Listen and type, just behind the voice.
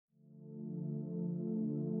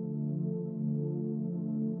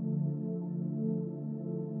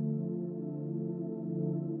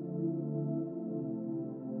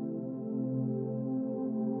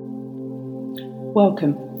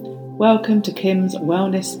Welcome to Kim's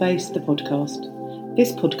Wellness Space, the podcast.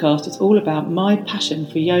 This podcast is all about my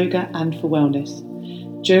passion for yoga and for wellness.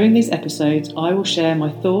 During these episodes, I will share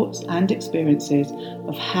my thoughts and experiences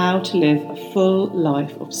of how to live a full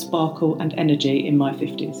life of sparkle and energy in my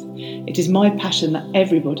 50s. It is my passion that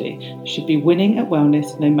everybody should be winning at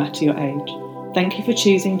wellness no matter your age. Thank you for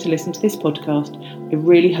choosing to listen to this podcast. I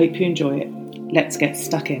really hope you enjoy it. Let's get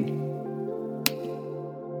stuck in.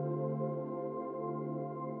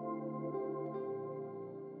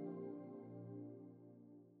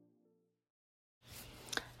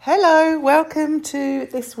 Hello, welcome to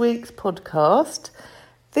this week's podcast.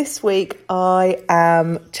 This week I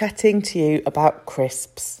am chatting to you about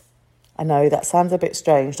crisps. I know that sounds a bit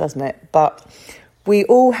strange, doesn't it? But we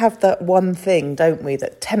all have that one thing, don't we,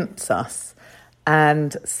 that tempts us.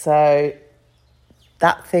 And so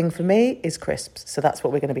that thing for me is crisps. So that's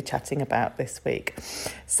what we're going to be chatting about this week.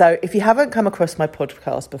 So if you haven't come across my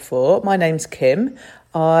podcast before, my name's Kim.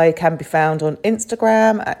 I can be found on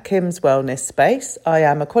Instagram at Kim's Wellness Space. I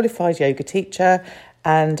am a qualified yoga teacher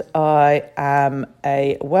and I am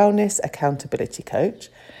a wellness accountability coach.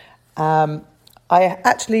 I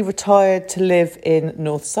actually retired to live in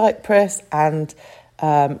North Cyprus, and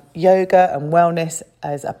yoga and wellness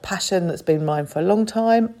is a passion that's been mine for a long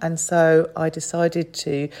time. And so I decided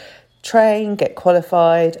to train, get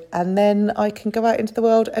qualified, and then I can go out into the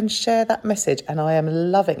world and share that message, and I am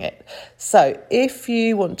loving it. So if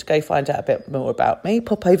you want to go find out a bit more about me,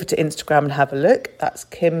 pop over to Instagram and have a look. That's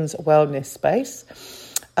Kim's Wellness Space.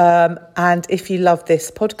 And if you love this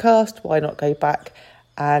podcast, why not go back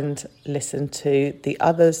and listen to the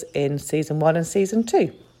others in season 1 and season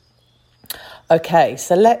 2. Okay,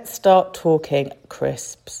 so let's start talking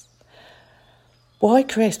crisps. Why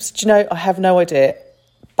crisps? Do you know, I have no idea.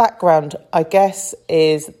 Background, I guess,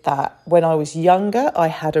 is that when I was younger, I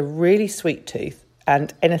had a really sweet tooth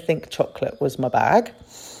and anything chocolate was my bag.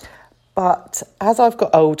 But as I've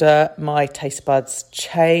got older, my taste buds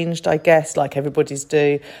changed, I guess, like everybody's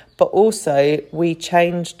do. But also, we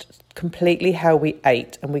changed completely how we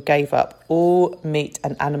ate, and we gave up all meat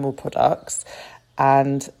and animal products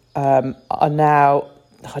and are now,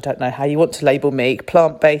 I don't know how you want to label me,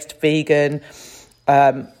 plant-based, vegan.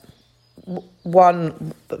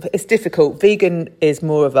 It's difficult. Vegan is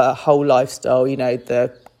more of a whole lifestyle, you know,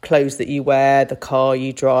 the clothes that you wear, the car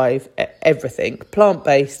you drive, everything.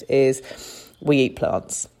 Plant-based is we eat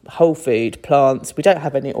plants, whole food, plants. We don't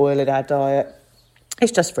have any oil in our diet.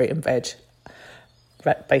 It's just fruit and veg,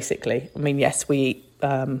 basically. I mean, yes, we eat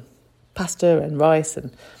pasta and rice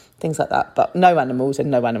and things like that, but no animals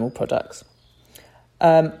and no animal products.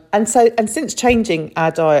 And since changing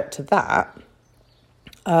our diet to that,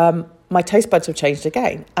 my taste buds have changed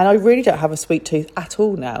again, and I really don't have a sweet tooth at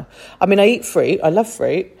all now. I mean, I eat fruit, I love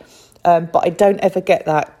fruit, but I don't ever get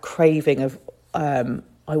that craving of, I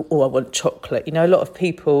want chocolate. You know, a lot of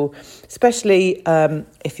people, especially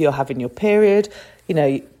if you're having your period, you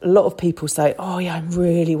know, a lot of people say, oh yeah, I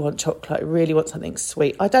really want chocolate, I really want something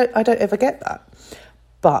sweet. I don't ever get that,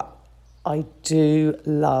 but I do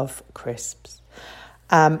love crisps.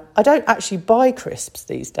 I don't actually buy crisps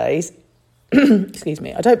these days. Excuse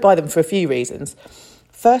me, I don't buy them for a few reasons.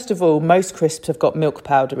 First of all, most crisps have got milk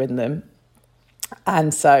powder in them,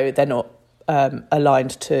 and so they're not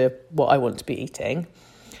aligned to what I want to be eating.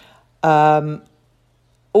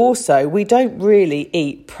 Also, we don't really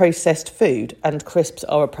eat processed food, and crisps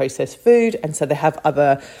are a processed food, and so they have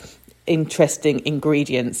other interesting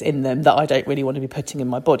ingredients in them that I don't really want to be putting in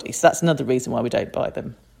my body. So that's another reason why we don't buy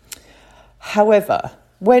them. However,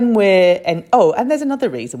 and there's another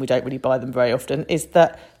reason we don't really buy them very often, is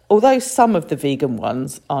that although some of the vegan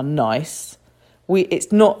ones are nice,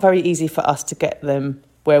 it's not very easy for us to get them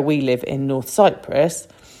where we live in North Cyprus.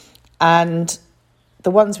 And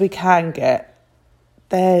the ones we can get,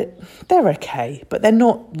 they're okay, but they're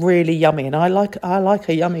not really yummy. And I like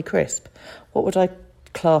a yummy crisp. What would I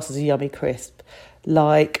class as a yummy crisp?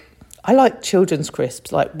 I like children's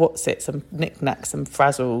crisps, like What's-Its and Knick Knacks and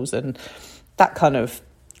Frazzles and that kind of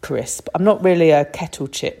crisp. I'm not really a kettle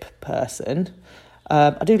chip person.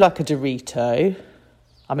 I do like a Dorito.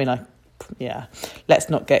 I mean, let's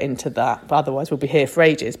not get into that, but otherwise we'll be here for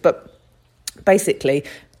ages. But basically,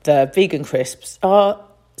 the vegan crisps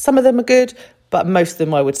some of them are good, but most of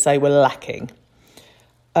them I would say were lacking.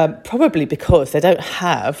 Probably because they don't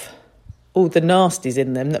have all the nasties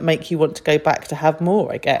in them that make you want to go back to have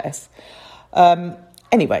more, I guess.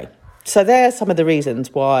 Anyway, so there are some of the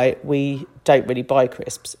reasons why we don't really buy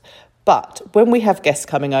crisps. But when we have guests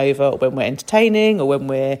coming over, or when we're entertaining, or when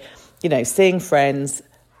we're, seeing friends,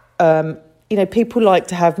 people like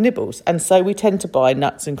to have nibbles. And so we tend to buy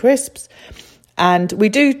nuts and crisps. And we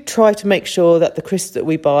do try to make sure that the crisps that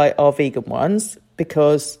we buy are vegan ones,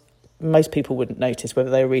 because most people wouldn't notice whether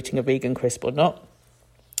they were eating a vegan crisp or not.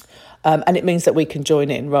 And it means that we can join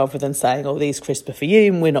in rather than saying, oh, these crisps are for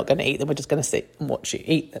you and we're not going to eat them. We're just going to sit and watch you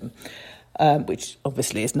eat them, which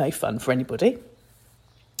obviously is no fun for anybody.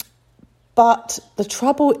 But the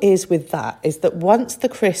trouble is with that is that once the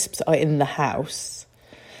crisps are in the house,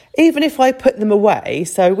 even if I put them away,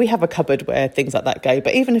 so we have a cupboard where things like that go,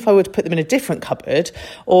 but even if I were to put them in a different cupboard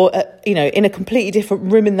or, in a completely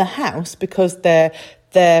different room in the house because they're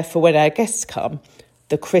there for when our guests come,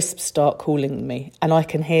 the crisps start calling me and I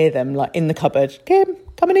can hear them like in the cupboard, Kim,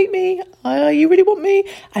 come and eat me. You really want me?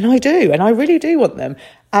 And I do. And I really do want them.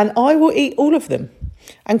 And I will eat all of them.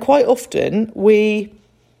 And quite often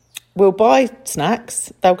we'll buy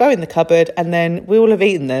snacks, they'll go in the cupboard and then we will have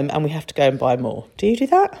eaten them and we have to go and buy more. Do you do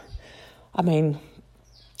that? I mean,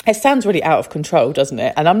 it sounds really out of control, doesn't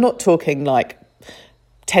it? And I'm not talking like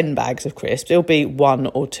 10 bags of crisps. It'll be 1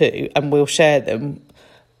 or 2 and we'll share them.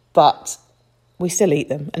 But we still eat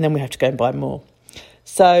them and then we have to go and buy more.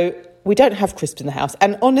 So we don't have crisps in the house.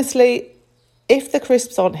 And honestly, if the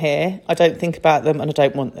crisps aren't here, I don't think about them and I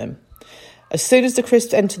don't want them. As soon as the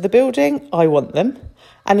crisps enter the building, I want them.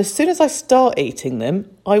 And as soon as I start eating them,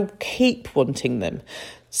 I keep wanting them.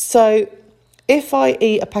 So if I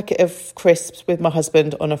eat a packet of crisps with my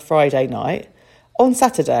husband on a Friday night, on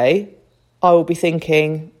Saturday, I will be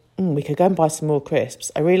thinking, we could go and buy some more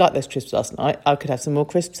crisps. I really like those crisps last night. I could have some more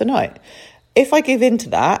crisps tonight. If I give in to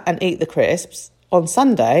that and eat the crisps, on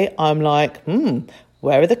Sunday, I'm like,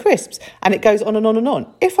 where are the crisps? And it goes on and on and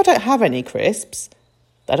on. If I don't have any crisps,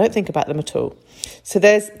 I don't think about them at all. So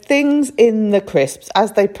there's things in the crisps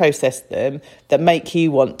as they process them that make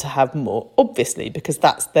you want to have more, obviously, because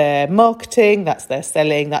that's their marketing, that's their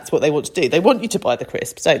selling, that's what they want to do. They want you to buy the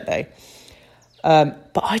crisps, don't they?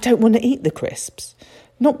 But I don't want to eat the crisps.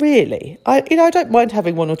 Not really. I don't mind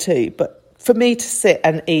having 1 or 2, but for me to sit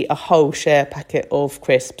and eat a whole share packet of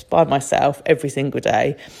crisps by myself every single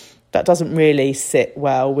day, that doesn't really sit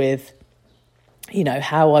well with,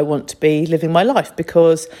 how I want to be living my life,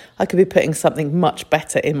 because I could be putting something much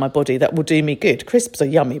better in my body that will do me good. Crisps are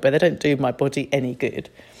yummy, but they don't do my body any good.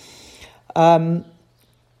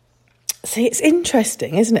 See, it's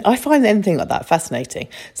interesting, isn't it? I find anything like that fascinating.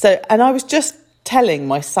 So, and I was just telling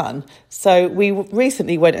my son, so we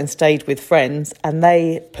recently went and stayed with friends and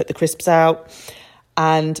they put the crisps out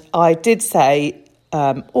and I did say,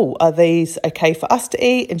 are these okay for us to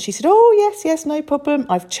eat? And she said, yes, no problem.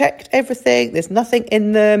 I've checked everything. There's nothing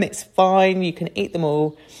in them. It's fine. You can eat them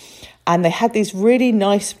all. And they had these really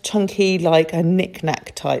nice, chunky, like a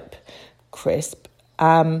knick-knack type crisp.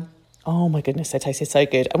 Oh my goodness, they tasted so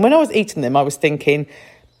good. And when I was eating them, I was thinking,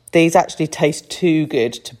 these actually taste too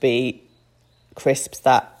good to be crisps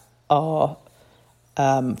that are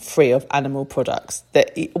free of animal products.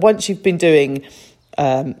 That once you've been doing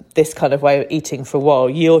this kind of way of eating for a while,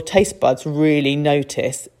 your taste buds really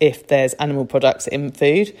notice if there's animal products in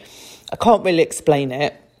food. I can't really explain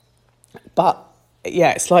it, but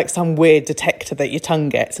yeah, it's like some weird detector that your tongue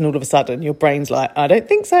gets, and all of a sudden your brain's like, I don't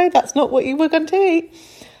think so, that's not what you were going to eat.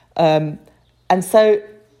 And so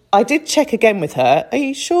I did check again with her. Are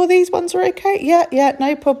you sure these ones are okay? Yeah,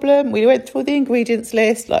 no problem. We went through the ingredients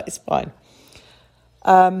list, like it's fine.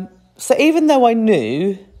 So even though I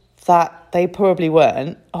knew that they probably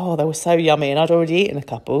weren't, they were so yummy and I'd already eaten a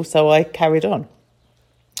couple, so I carried on.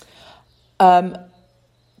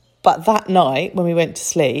 But that night when we went to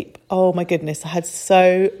sleep, oh my goodness, I had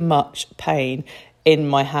so much pain in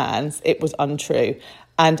my hands. It was untrue.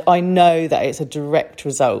 And I know that it's a direct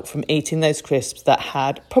result from eating those crisps that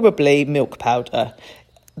had probably milk powder.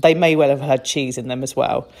 They may well have had cheese in them as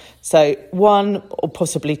well. So 1 or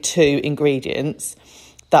possibly 2 ingredients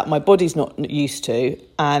that my body's not used to,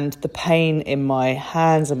 and the pain in my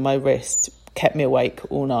hands and my wrists kept me awake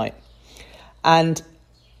all night. And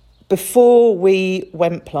before we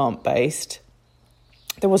went plant-based,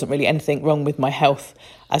 there wasn't really anything wrong with my health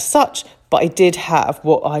as such, but I did have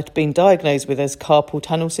what I'd been diagnosed with as carpal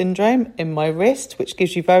tunnel syndrome in my wrist, which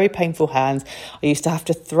gives you very painful hands. I used to have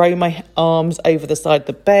to throw my arms over the side of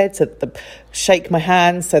the bed, shake my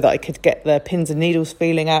hands so that I could get the pins and needles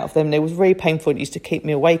feeling out of them. It was really painful. It used to keep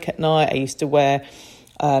me awake at night. I used to wear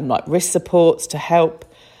wrist supports to help.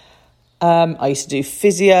 I used to do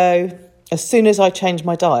physio. As soon as I changed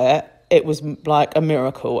my diet, it was like a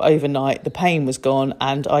miracle. Overnight, the pain was gone,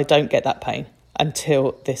 and I don't get that pain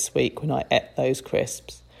until this week when I ate those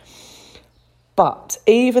crisps. But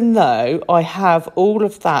even though I have all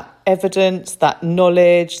of that evidence, that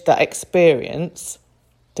knowledge, that experience,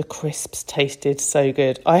 the crisps tasted so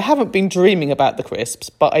good. I haven't been dreaming about the crisps,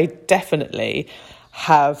 but I definitely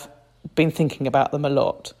have been thinking about them a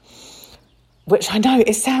lot. Which I know,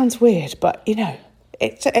 it sounds weird, but, you know,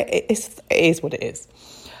 it is what it is.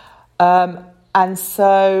 And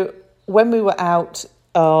so when we were out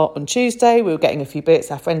on Tuesday, we were getting a few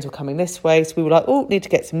bits. Our friends were coming this way. So we were like, need to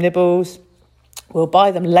get some nibbles. We'll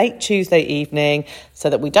buy them late Tuesday evening so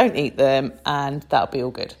that we don't eat them and that'll be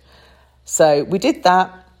all good. So we did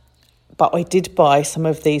that, but I did buy some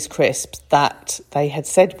of these crisps that they had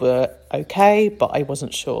said were okay, but I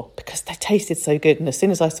wasn't sure because they tasted so good. And as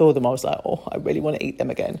soon as I saw them, I was like, I really want to eat them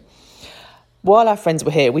again. While our friends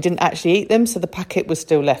were here, we didn't actually eat them, so the packet was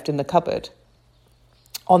still left in the cupboard.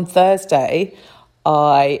 On Thursday,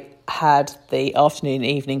 I had the afternoon,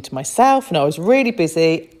 evening to myself, and I was really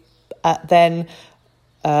busy. Then,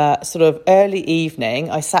 sort of early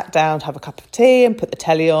evening, I sat down to have a cup of tea and put the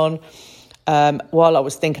telly on while I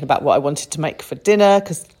was thinking about what I wanted to make for dinner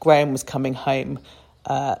because Graham was coming home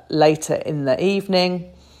later in the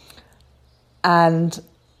evening. And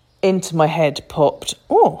into my head popped,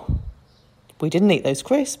 we didn't eat those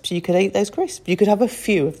crisps. You could eat those crisps. You could have a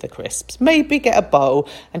few of the crisps. Maybe get a bowl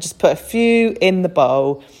and just put a few in the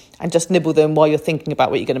bowl and just nibble them while you're thinking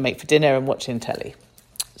about what you're going to make for dinner and watching telly.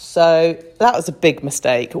 So that was a big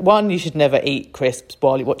mistake. One, you should never eat crisps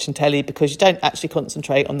while you're watching telly because you don't actually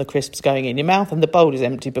concentrate on the crisps going in your mouth and the bowl is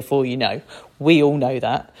empty before you know. We all know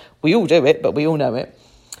that. We all do it, but we all know it.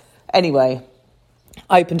 Anyway,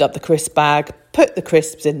 I opened up the crisp bag, put the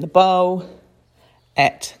crisps in the bowl,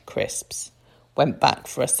 ate crisps. Went back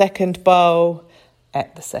for a second bowl,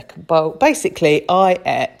 ate the second bowl. Basically, I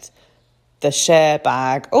ate the share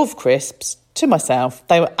bag of crisps to myself.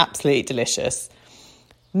 They were absolutely delicious.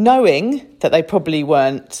 Knowing that they probably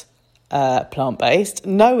weren't plant-based,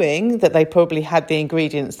 knowing that they probably had the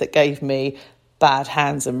ingredients that gave me bad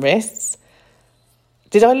hands and wrists.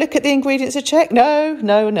 Did I look at the ingredients to check? No.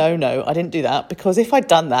 I didn't do that because if I'd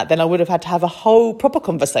done that, then I would have had to have a whole proper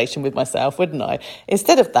conversation with myself, wouldn't I?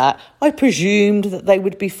 Instead of that, I presumed that they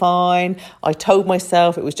would be fine. I told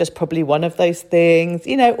myself it was just probably one of those things.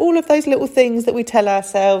 You know, all of those little things that we tell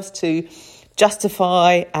ourselves to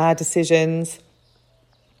justify our decisions.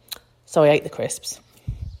 So I ate the crisps.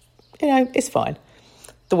 You know, it's fine.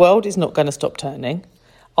 The world is not going to stop turning.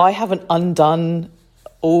 I haven't undone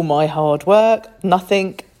all my hard work.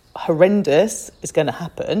 Nothing horrendous is going to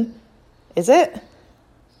happen, is it?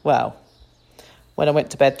 Well, when I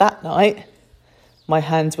went to bed that night, my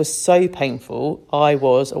hands were so painful. I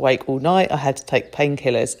was awake all night. I had to take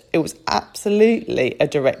painkillers. It was absolutely a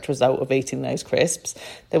direct result of eating those crisps.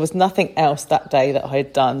 There was nothing else that day that I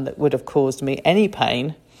had done that would have caused me any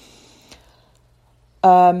pain.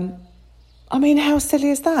 I mean, how silly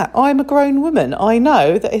is that? I'm a grown woman. I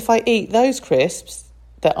know that if I eat those crisps,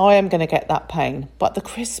 that I am going to get that pain. But the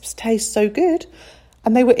crisps taste so good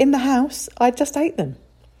and they were in the house, I just ate them.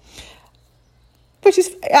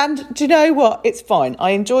 And do you know what? It's fine.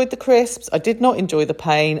 I enjoyed the crisps. I did not enjoy the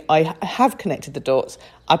pain. I have connected the dots.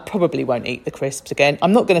 I probably won't eat the crisps again.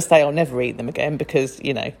 I'm not going to say I'll never eat them again because,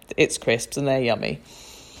 you know, it's crisps and they're yummy.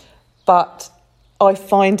 But I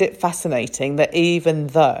find it fascinating that even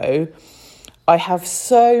though I have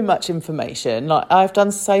so much information, like I've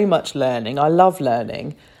done so much learning, I love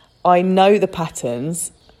learning, I know the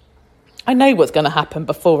patterns, I know what's going to happen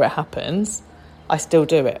before it happens, I still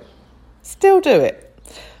do it.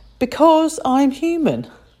 Because I'm human.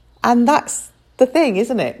 And that's the thing,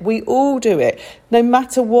 isn't it? We all do it. No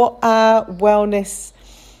matter what our wellness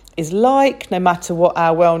is like, no matter what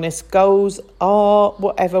our wellness goals are,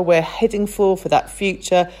 whatever we're heading for that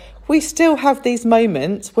future, we still have these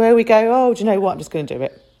moments where we go, do you know what, I'm just going to do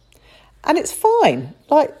it. And it's fine.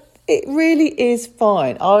 Like, it really is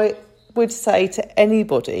fine. I would say to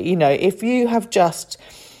anybody, you know, if you have just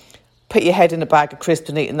put your head in a bag of crisps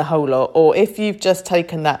and eaten the whole lot, or if you've just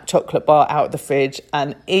taken that chocolate bar out of the fridge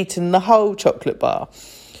and eaten the whole chocolate bar,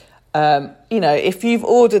 you know, if you've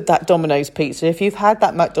ordered that Domino's pizza, if you've had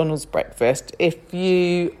that McDonald's breakfast, if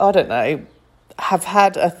you, I don't know, have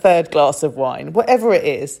had a third glass of wine, whatever it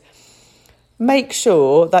is, make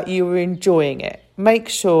sure that you are enjoying it. Make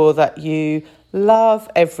sure that you love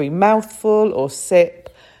every mouthful or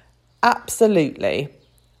sip. Absolutely.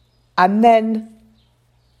 And then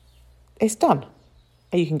it's done.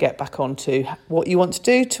 And you can get back onto what you want to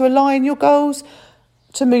do to align your goals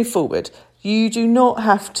to move forward. You do not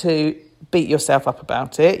have to beat yourself up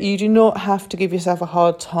about it. You do not have to give yourself a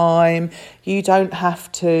hard time. You don't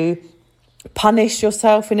have to punish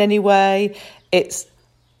yourself in any way. It's,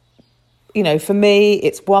 you know, for me,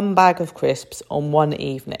 it's one bag of crisps on one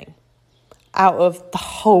evening out of the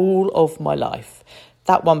whole of my life.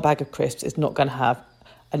 that one bag of crisps is not going to have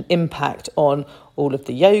an impact on all of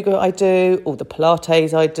the yoga I do, all the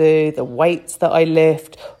Pilates I do, the weights that I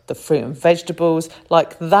lift, the fruit and vegetables.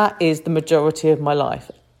 Like, that is the majority of my life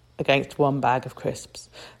against one bag of crisps.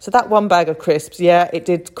 So that one bag of crisps, yeah, it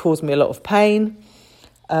did cause me a lot of pain.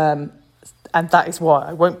 And that is why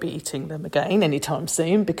I won't be eating them again anytime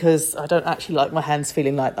soon, because I don't actually like my hands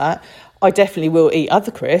feeling like that. I definitely will eat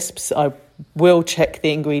other crisps. I will check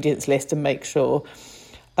the ingredients list and make sure.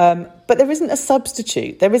 But there isn't a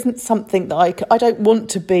substitute. There isn't something that I don't want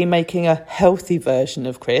to be making a healthy version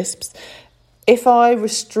of crisps. If I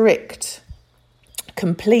restrict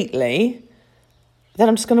completely, then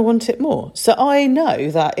I'm just going to want it more. So I know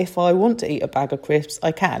that if I want to eat a bag of crisps,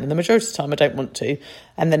 I can. And the majority of the time I don't want to,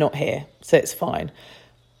 and they're not here. So it's fine.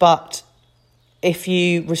 But if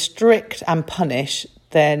you restrict and punish,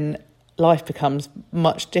 then life becomes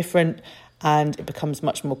much different and it becomes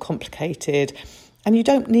much more complicated. And you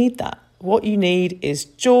don't need that. What you need is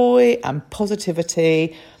joy and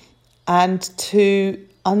positivity, and to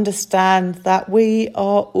understand that we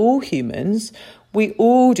are all humans. We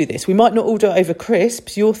all do this. We might not all do it over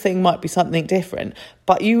crisps. Your thing might be something different,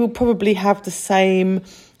 but you will probably have the same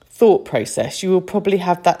thought process. You will probably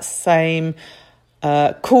have that same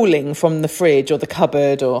calling from the fridge or the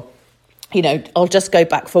cupboard, or, you know, I'll just go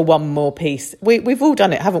back for one more piece. We've all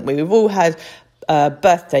done it, haven't we? We've all had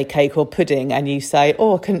birthday cake or pudding, and you say,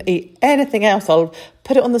 I couldn't eat anything else, I'll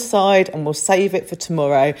put it on the side and we'll save it for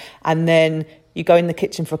tomorrow. And then you go in the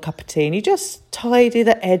kitchen for a cup of tea and you just tidy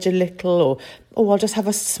the edge a little, or I'll just have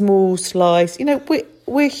a small slice. You know,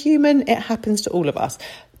 we're human. It happens to all of us.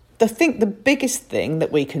 The biggest thing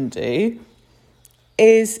that we can do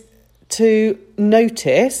is to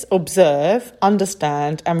notice, observe,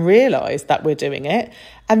 understand and realise that we're doing it,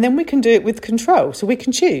 and then we can do it with control, so we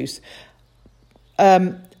can choose.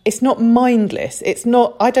 It's not mindless. It's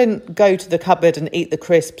not, I don't go to the cupboard and eat the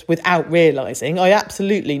crisps without realising. I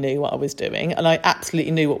absolutely knew what I was doing and I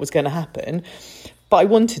absolutely knew what was going to happen, but I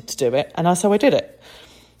wanted to do it, and so I did it.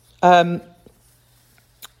 But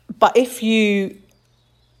if you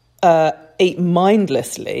eat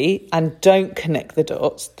mindlessly and don't connect the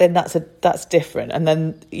dots, then that's different. And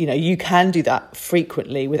then, you know, you can do that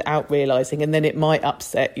frequently without realising, and then it might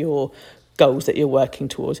upset your goals that you're working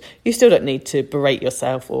towards. You still don't need to berate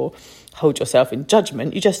yourself or hold yourself in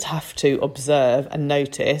judgment. You just have to observe and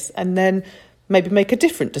notice, and then maybe make a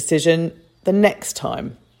different decision the next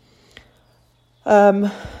time. So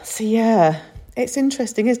yeah, it's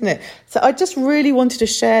interesting, isn't it? So I just really wanted to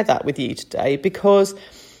share that with you today, because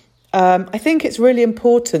I think it's really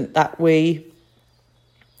important that we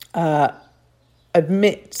we have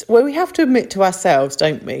to admit to ourselves,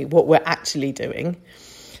 don't we, what we're actually doing.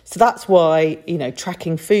 So that's why, you know,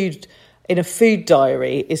 tracking food in a food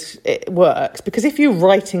diary it works, because if you're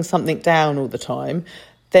writing something down all the time,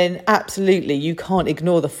 then absolutely you can't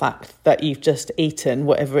ignore the fact that you've just eaten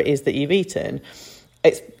whatever it is that you've eaten.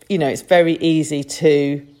 It's very easy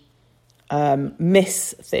to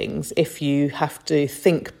miss things if you have to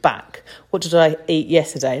think back. What did I eat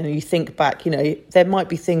yesterday? And you think back, you know, there might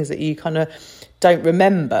be things that you kind of don't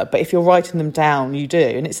remember, but if you're writing them down, you do.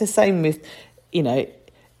 And it's the same with, you know,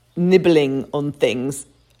 nibbling on things.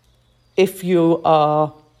 If you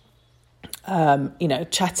are,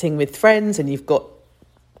 chatting with friends and you've got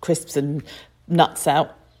crisps and nuts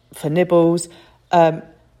out for nibbles,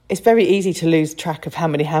 it's very easy to lose track of how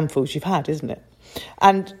many handfuls you've had, isn't it?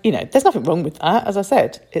 And, you know, there's nothing wrong with that. As I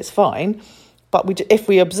said, it's fine. But if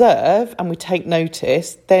we observe and we take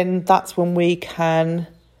notice, then that's when we can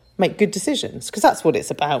make good decisions, because that's what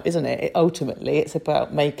it's about, isn't it? Ultimately, it's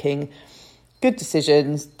about making good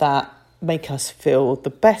decisions that make us feel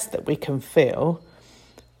the best that we can feel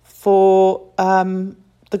for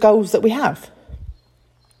the goals that we have.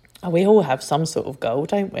 And we all have some sort of goal,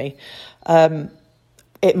 don't we?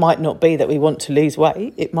 It might not be that we want to lose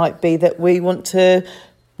weight. It might be that we want to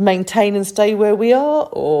maintain and stay where we are,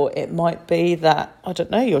 or it might be that, I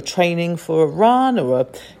don't know, you're training for a run or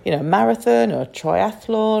a marathon or a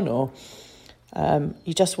triathlon, or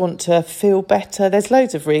you just want to feel better. There's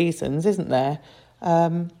loads of reasons, isn't there?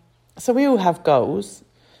 So we all have goals.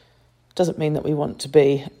 Doesn't mean that we want to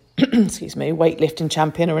be, weightlifting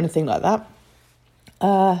champion or anything like that.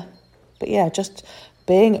 But yeah, just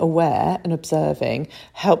being aware and observing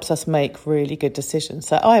helps us make really good decisions.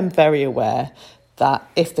 So I am very aware that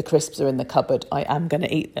if the crisps are in the cupboard, I am going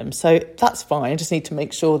to eat them. So that's fine. I just need to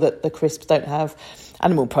make sure that the crisps don't have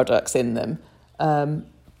animal products in them.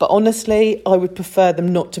 But honestly, I would prefer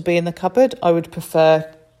them not to be in the cupboard. I would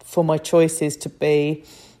prefer for my choices to be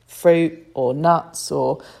fruit or nuts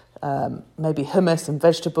or maybe hummus and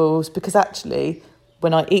vegetables, because actually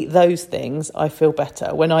when I eat those things, I feel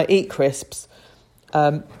better. When I eat crisps,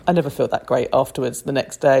 I never feel that great afterwards the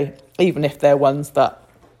next day, even if they're ones that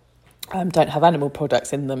don't have animal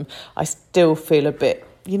products in them. I still feel a bit,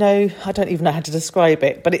 I don't even know how to describe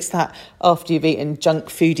it, but it's that after you've eaten junk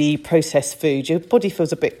foody processed food, your body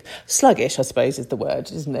feels a bit sluggish, I suppose is the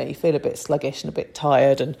word, isn't it? You feel a bit sluggish and a bit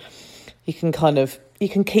tired, and you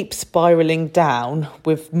can keep spiralling down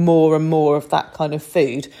with more and more of that kind of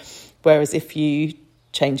food. Whereas if you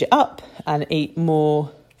change it up and eat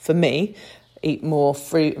more, for me, eat more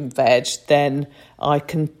fruit and veg, then I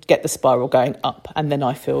can get the spiral going up, and then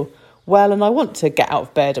I feel well, and I want to get out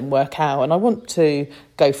of bed and work out, and I want to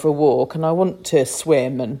go for a walk, and I want to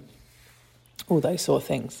swim, and all those sort of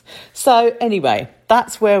things. So anyway,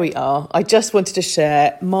 that's where we are. I just wanted to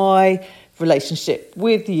share my relationship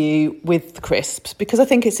with you with the crisps, because I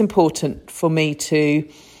think it's important for me to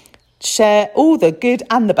share all the good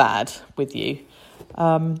and the bad with you.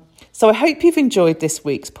 So I hope you've enjoyed this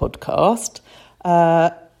week's podcast.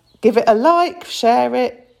 Give it a like, share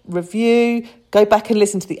it, review, go back and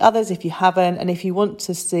listen to the others if you haven't. And if you want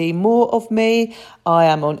to see more of me, I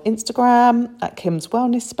am on Instagram at Kim's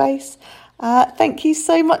Wellness Space. Thank you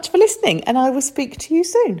so much for listening, and I will speak to you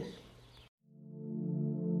soon.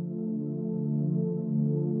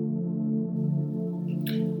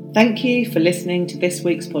 Thank you for listening to this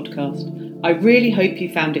week's podcast. I really hope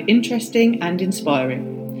you found it interesting and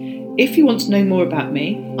inspiring. If you want to know more about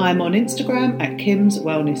me, I'm on Instagram at Kim's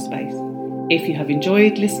Wellness Space. If you have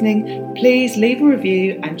enjoyed listening, please leave a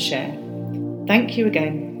review and share. Thank you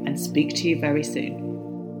again, and speak to you very soon.